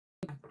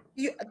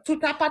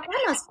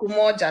Tutapatana siku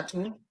moja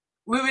tu.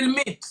 We will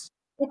meet.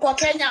 Uko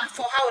Kenya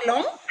for how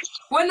long?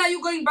 When are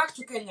you going back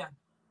to Kenya?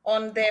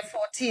 On the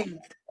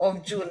 14th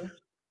of June.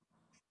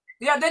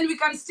 Yeah, then we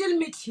can still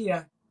meet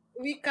here.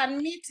 We can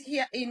meet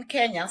here in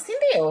Kenya,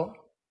 sindio?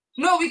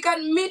 No, we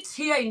can meet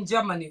here in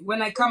Germany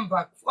when I come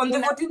back. On the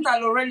 14th,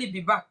 I'll already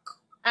be back.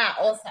 Ah,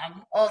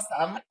 awesome,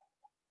 awesome.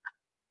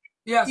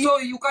 Yeah, so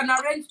you can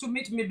arrange to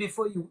meet me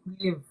before you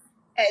leave.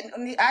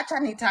 And acha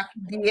nita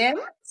DM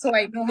so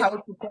I know how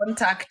to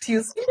contact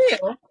you,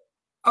 sindio?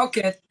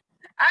 Okay.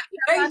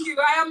 Thank you.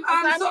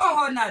 I'm so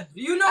honored.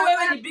 You know,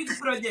 wewe ni big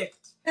project.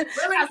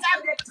 Wewe ni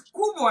project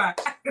kubwa.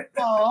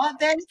 Oh,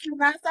 thank you.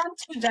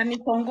 Asante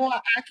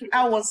Janipongoa Aki.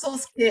 I was so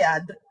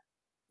scared.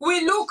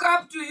 We look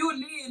up to you,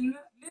 Lynn.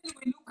 Lynn,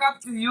 we look up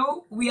to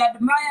you. We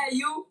admire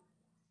you.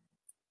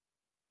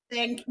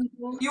 Thank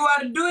you. You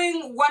are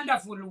doing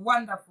wonderful,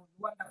 wonderful,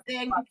 wonderful.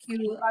 Thank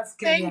you.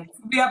 Thank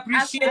you. We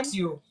appreciate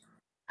you.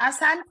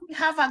 Asante,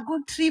 have a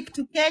good trip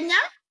to Kenya.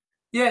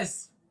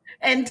 Yes.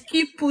 And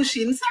keep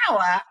pushing,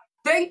 sawa?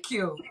 Thank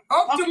you.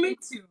 Hope to meet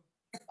you.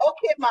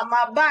 Okay,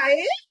 Mama,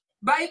 bye.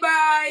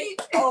 Bye-bye.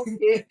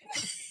 Okay.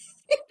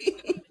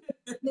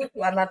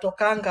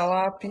 Wanatokanga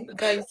wapi?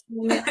 Guys,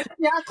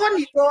 Nyako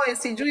nitoe,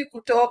 sijui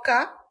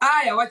kutoka.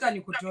 Aya, wacha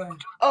nikutoe.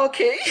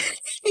 Okay.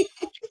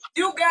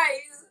 You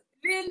guys,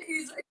 Lynn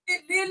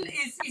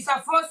is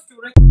a force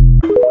to reckon.